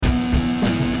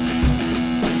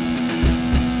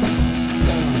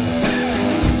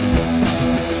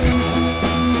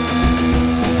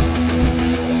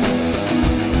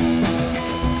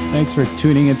Thanks for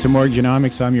tuning into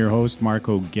Mortgagenomics. I'm your host,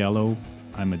 Marco Gello.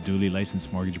 I'm a duly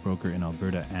licensed mortgage broker in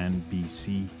Alberta and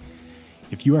BC.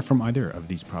 If you are from either of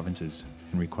these provinces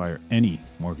and require any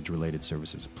mortgage-related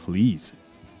services, please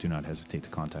do not hesitate to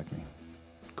contact me.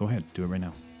 Go ahead, do it right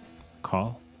now.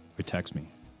 Call or text me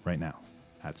right now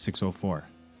at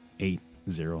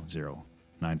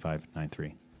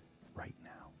 604-800-9593. Right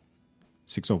now.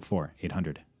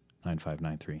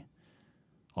 604-800-9593.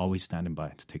 Always standing by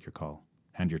to take your call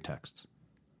and your texts.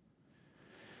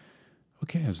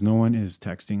 Okay, as no one is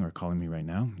texting or calling me right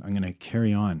now, I'm going to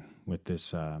carry on with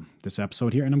this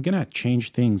episode here, and I'm going to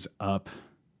change things up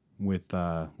with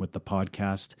the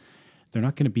podcast. They're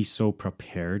not going to be so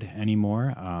prepared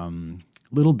anymore. A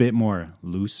little bit more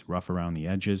loose, rough around the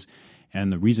edges,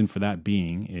 and the reason for that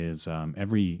being is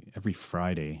every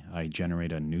Friday I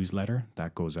generate a newsletter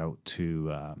that goes out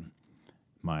to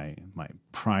my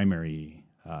primary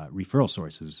referral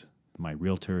sources, my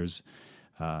realtors,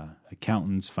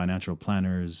 accountants, financial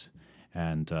planners,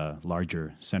 and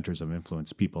larger centers of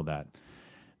influence, people that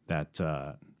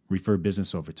refer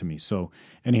business over to me. So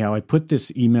anyhow, I put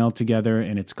this email together,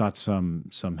 and it's got some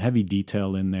heavy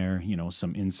detail in there,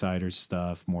 some insider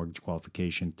stuff, mortgage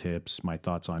qualification tips, my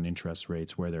thoughts on interest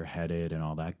rates, where they're headed, and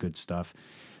all that good stuff.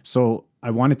 So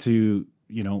I wanted to,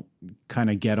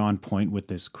 kind of get on point with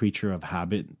this creature of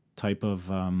habit type of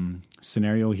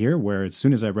scenario here, where as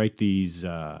soon as I write these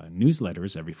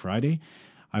newsletters every Friday,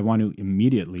 I want to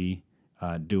immediately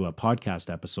do a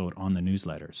podcast episode on the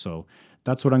newsletter. So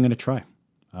that's what I'm going to try.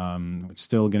 It's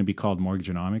still going to be called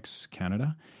Mortgagenomics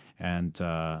Canada, and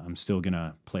I'm still going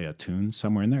to play a tune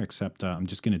somewhere in there, except I'm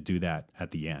just going to do that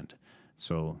at the end.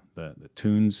 So the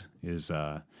tunes is...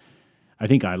 I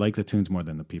think I like the tunes more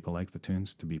than the people like the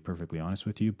tunes, to be perfectly honest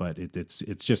with you. But it's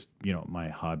just my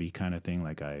hobby kind of thing.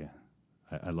 Like I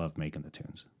love making the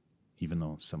tunes, even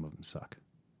though some of them suck,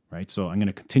 right? So I'm going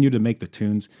to continue to make the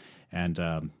tunes, and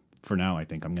for now, I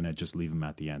think I'm going to just leave them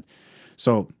at the end.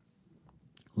 So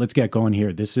let's get going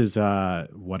here. This is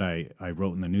what I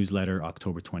wrote in the newsletter,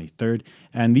 October 23rd,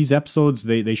 and these episodes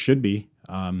they should be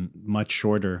much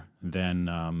shorter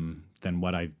than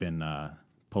what I've been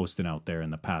posting out there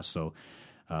in the past. So,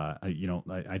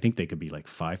 I think they could be like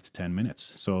 5 to 10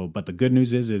 minutes. So, but the good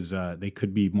news is they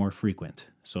could be more frequent.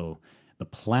 So the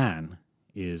plan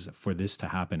is for this to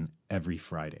happen every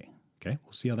Friday. Okay.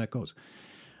 We'll see how that goes.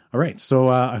 All right. So,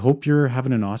 I hope you're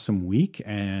having an awesome week.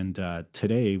 And,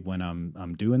 today when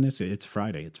I'm doing this, it's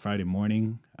Friday. It's Friday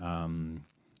morning.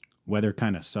 Weather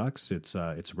kind of sucks.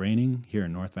 It's raining here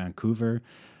in North Vancouver.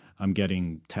 I'm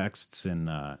getting texts and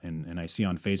I see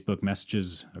on Facebook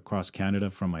messages across Canada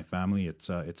from my family.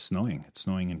 It's snowing. It's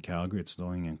snowing in Calgary. It's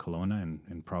snowing in Kelowna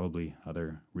and probably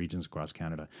other regions across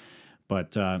Canada.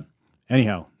 But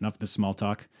anyhow, enough of the small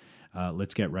talk.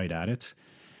 Let's get right at it.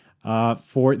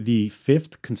 For the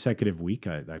fifth consecutive week,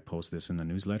 I post this in the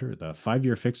newsletter, the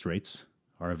 5-year fixed rates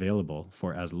are available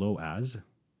for as low as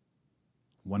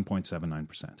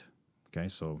 1.79%. Okay,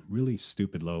 so really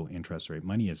stupid low interest rate.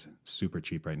 Money is super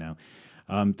cheap right now.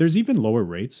 There's even lower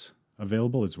rates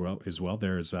available as well.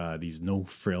 There's these no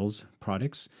frills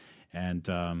products, and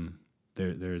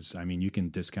you can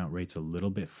discount rates a little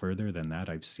bit further than that.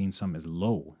 I've seen some as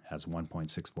low as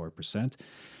 1.64%.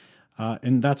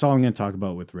 And that's all I'm going to talk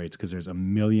about with rates, because there's a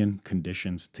million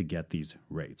conditions to get these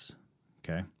rates.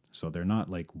 Okay. So they're not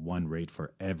like one rate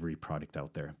for every product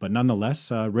out there. But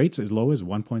nonetheless, rates as low as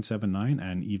 1.79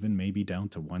 and even maybe down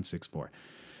to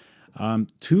 1.64.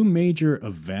 Two major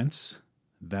events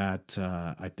that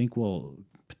I think will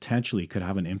potentially could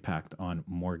have an impact on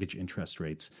mortgage interest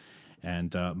rates.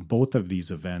 And both of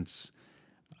these events,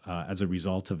 as a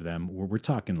result of them, we're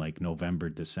talking like November,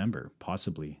 December,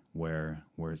 possibly, where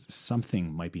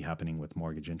something might be happening with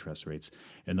mortgage interest rates.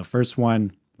 And the first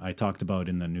one I talked about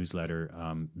in the newsletter,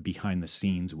 behind the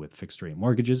scenes with fixed rate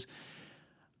mortgages.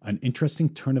 An interesting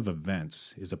turn of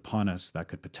events is upon us that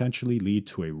could potentially lead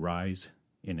to a rise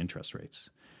in interest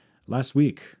rates. Last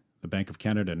week, the Bank of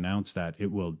Canada announced that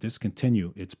it will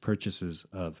discontinue its purchases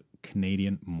of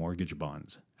Canadian mortgage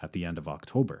bonds at the end of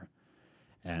October.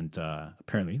 And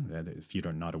apparently, if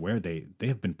you're not aware, they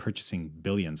have been purchasing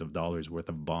billions of dollars worth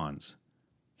of bonds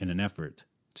in an effort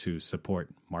to support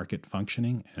market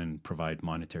functioning and provide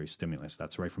monetary stimulus.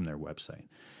 That's right from their website.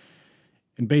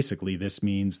 And basically, this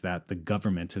means that the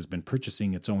government has been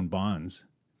purchasing its own bonds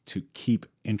to keep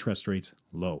interest rates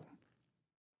low.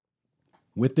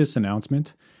 With this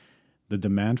announcement, the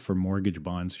demand for mortgage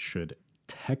bonds should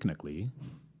technically,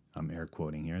 I'm air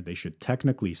quoting here, they should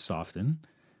technically soften.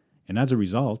 And as a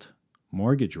result,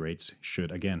 mortgage rates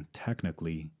should, again,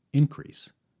 technically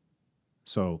increase.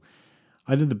 So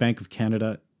either the Bank of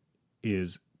Canada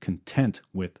is content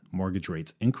with mortgage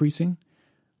rates increasing,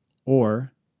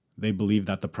 or they believe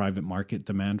that the private market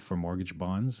demand for mortgage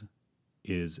bonds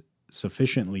is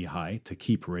sufficiently high to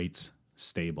keep rates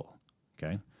stable.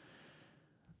 Okay.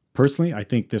 Personally, I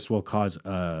think this will cause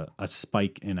a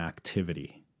spike in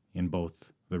activity in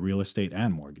both the real estate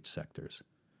and mortgage sectors.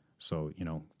 So,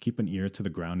 keep an ear to the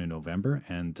ground in November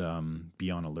and be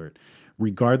on alert.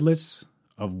 Regardless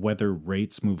of whether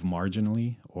rates move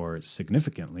marginally or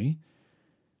significantly,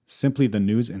 simply the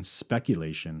news and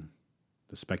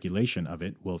the speculation of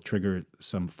it will trigger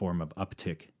some form of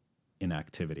uptick in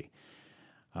activity.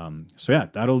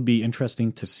 That'll be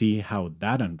interesting to see how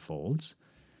that unfolds.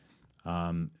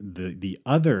 The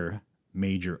other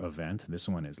major event, this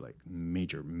one is like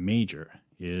major,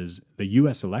 is the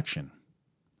U.S. election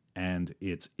and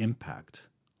its impact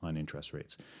on interest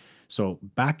rates. So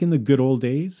back in the good old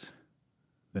days,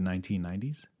 the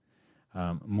 1990s,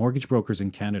 mortgage brokers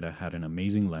in Canada had an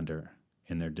amazing lender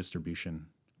in their distribution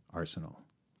arsenal,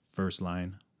 First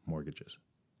Line Mortgages.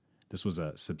 This was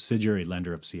a subsidiary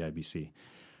lender of CIBC.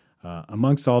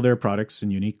 Amongst all their products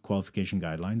and unique qualification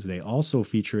guidelines, they also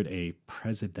featured a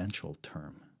presidential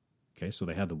term. Okay, so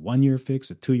they had the 1-year fix,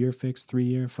 a 2-year fix,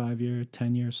 3-year, 5-year,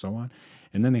 10-year, so on.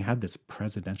 And then they had this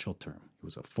presidential term. It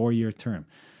was a 4-year term.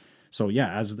 So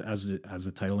as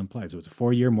the title implies, it was a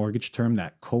 4-year mortgage term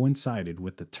that coincided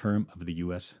with the term of the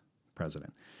U.S.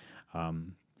 president.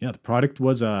 The product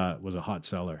was a hot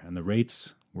seller, and the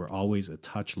rates were always a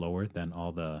touch lower than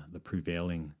all the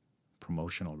prevailing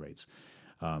promotional rates.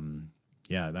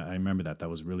 I remember that. That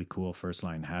was really cool. First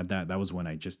Line had that. That was when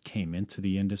I just came into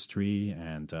the industry,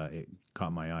 and it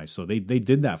caught my eye. So they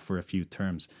did that for a few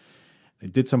terms. I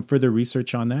did some further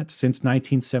research on that. Since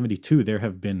 1972, there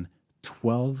have been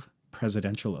 12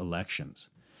 presidential elections.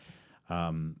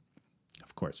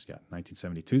 Of course,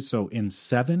 1972. So in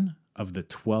 7 of the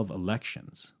 12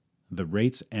 elections, the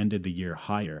rates ended the year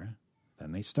higher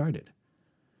than they started.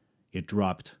 It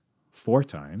dropped 4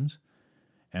 times.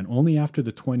 And only after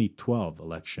the 2012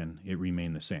 election, it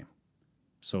remained the same.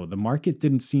 So the market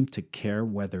didn't seem to care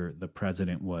whether the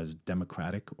president was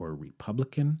Democratic or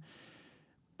Republican,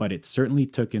 but it certainly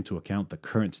took into account the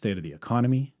current state of the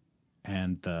economy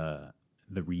and the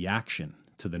reaction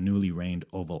to the newly reigned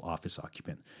Oval Office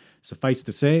occupant. Suffice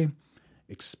to say,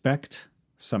 expect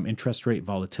some interest rate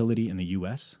volatility in the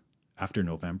U.S. after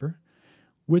November,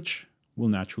 which will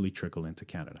naturally trickle into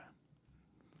Canada.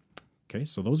 Okay,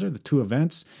 so those are the 2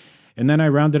 events. And then I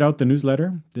rounded out the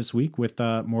newsletter this week with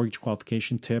mortgage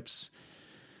qualification tips.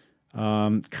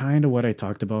 Kind of what I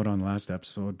talked about on the last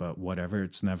episode, but whatever.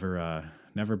 It's never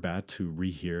bad to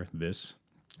rehear this.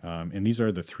 And these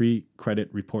are the 3 credit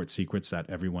report secrets that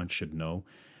everyone should know.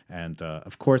 And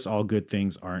of course, all good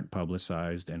things aren't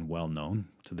publicized and well known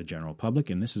to the general public.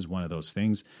 And this is one of those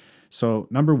things. So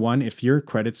number 1, if your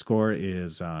credit score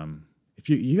is... if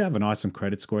you have an awesome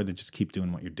credit score, then just keep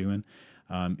doing what you're doing.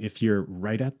 If you're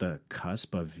right at the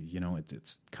cusp of,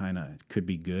 it's kind of could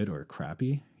be good or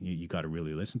crappy, you got to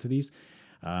really listen to these.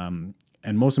 And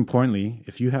most importantly,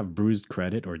 if you have bruised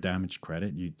credit or damaged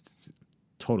credit, you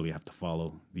totally have to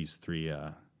follow these 3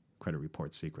 credit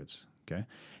report secrets. Okay.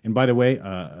 And by the way,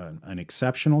 an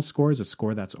exceptional score is a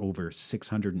score that's over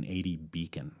 680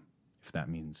 beacon, if that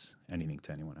means anything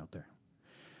to anyone out there.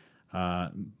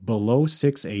 Below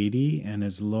 680 and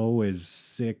as low as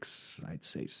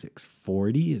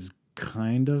 640 is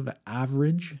kind of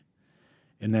average.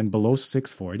 And then below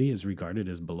 640 is regarded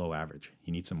as below average.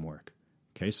 You need some work.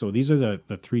 Okay, so these are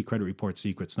the 3 credit report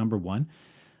secrets. Number 1,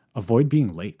 avoid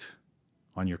being late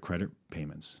on your credit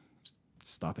payments.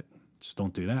 Stop it. Just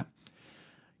don't do that.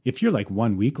 If you're like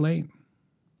 1 week late,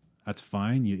 that's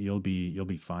fine. You'll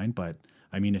be fine. But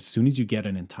I mean, as soon as you get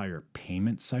an entire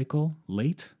payment cycle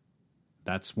late,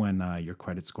 that's when your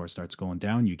credit score starts going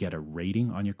down. You get a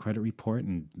rating on your credit report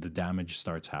and the damage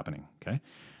starts happening, okay?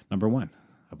 Number 1,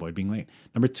 avoid being late.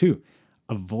 Number 2,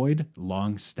 avoid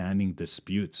long-standing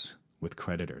disputes with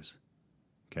creditors,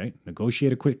 okay?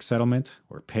 Negotiate a quick settlement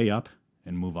or pay up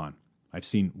and move on. I've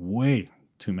seen way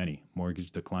too many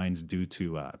mortgage declines due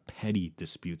to petty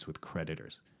disputes with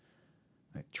creditors.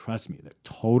 Trust me, they're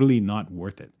totally not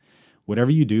worth it. Whatever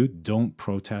you do, don't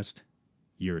protest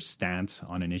your stance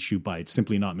on an issue by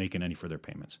simply not making any further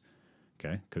payments,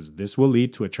 okay? Because this will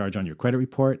lead to a charge on your credit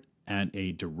report and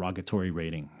a derogatory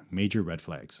rating, major red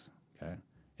flags, okay?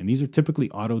 And these are typically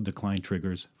auto decline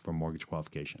triggers for mortgage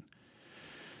qualification.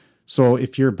 So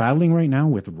if you're battling right now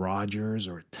with Rogers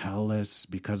or TELUS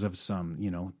because of some,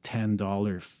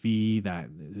 $10 fee,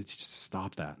 just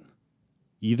stop that.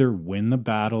 Either win the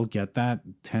battle, get that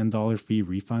 $10 fee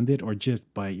refunded, or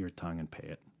just bite your tongue and pay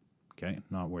it, okay?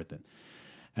 Not worth it.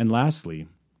 And lastly,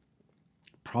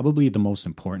 probably the most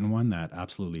important one that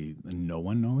absolutely no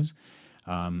one knows.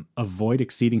 Avoid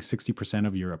exceeding 60%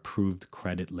 of your approved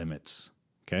credit limits.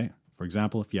 Okay. For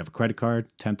example, if you have a credit card,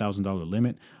 $10,000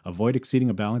 limit, avoid exceeding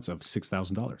a balance of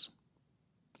 $6,000.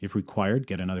 If required,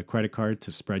 get another credit card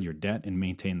to spread your debt and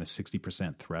maintain the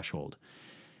 60% threshold.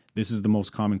 This is the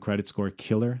most common credit score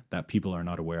killer that people are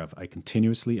not aware of. I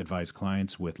continuously advise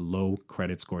clients with low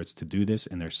credit scores to do this,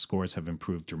 and their scores have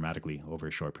improved dramatically over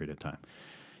a short period of time.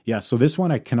 Yeah, so this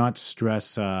one I cannot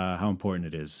stress how important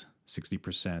it is.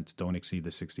 60%, don't exceed the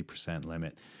 60%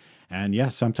 limit. And yeah,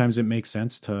 sometimes it makes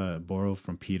sense to borrow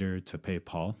from Peter to pay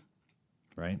Paul,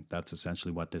 right? That's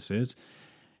essentially what this is.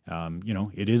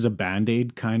 It is a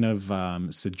Band-Aid kind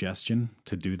of suggestion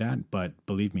to do that, but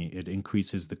believe me, it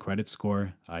increases the credit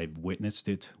score. I've witnessed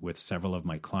it with several of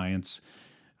my clients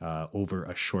over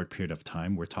a short period of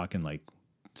time. We're talking like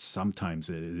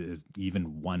sometimes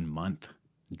even 1 month,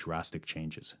 drastic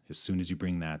changes as soon as you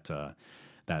bring that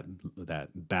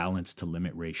balance to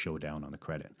limit ratio down on the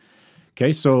credit.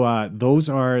 Okay, so those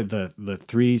are the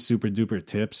 3 super duper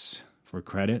tips for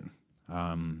credit,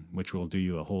 which will do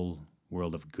you a whole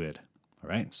world of good. All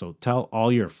right. So tell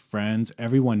all your friends.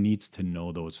 Everyone needs to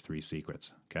know those 3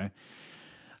 secrets. Okay.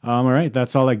 All right.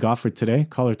 That's all I got for today.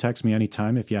 Call or text me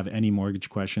anytime if you have any mortgage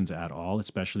questions at all,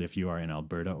 especially if you are in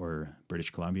Alberta or British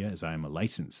Columbia, as I am a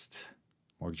licensed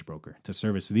mortgage broker to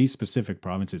service these specific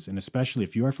provinces. And especially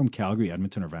if you are from Calgary,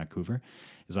 Edmonton, or Vancouver,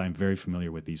 as I'm very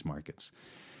familiar with these markets.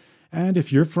 And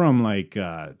if you're from like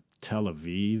Tel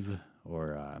Aviv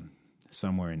or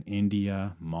somewhere in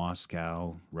India,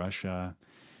 Moscow, Russia,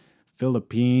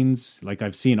 Philippines. Like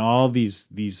I've seen all these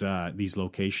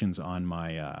locations on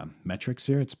my metrics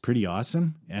here. It's pretty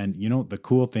awesome. And the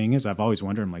cool thing is, I've always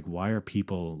wondered, I'm like, why are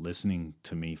people listening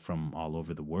to me from all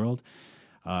over the world?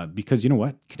 Because you know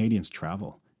what? Canadians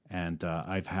travel. And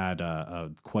I've had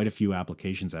quite a few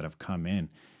applications that have come in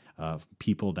of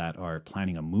people that are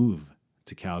planning a move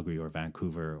to Calgary or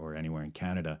Vancouver or anywhere in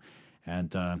Canada.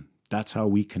 And that's how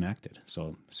we connected.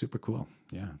 So super cool.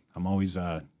 Yeah. I'm always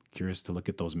curious to look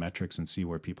at those metrics and see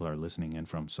where people are listening in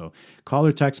from. So call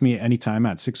or text me anytime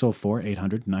at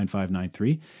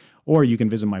 604-800-9593, or you can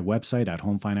visit my website at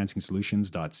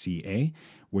homefinancingsolutions.ca,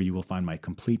 where you will find my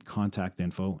complete contact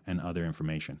info and other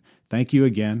information. Thank you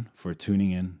again for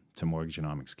tuning in to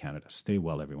Mortgageonomics Canada. Stay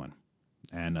well, everyone.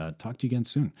 And talk to you again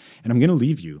soon. And I'm going to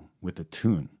leave you with a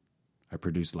tune I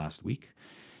produced last week.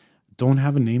 Don't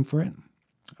have a name for it.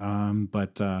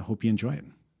 But hope you enjoy it.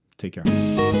 Take care.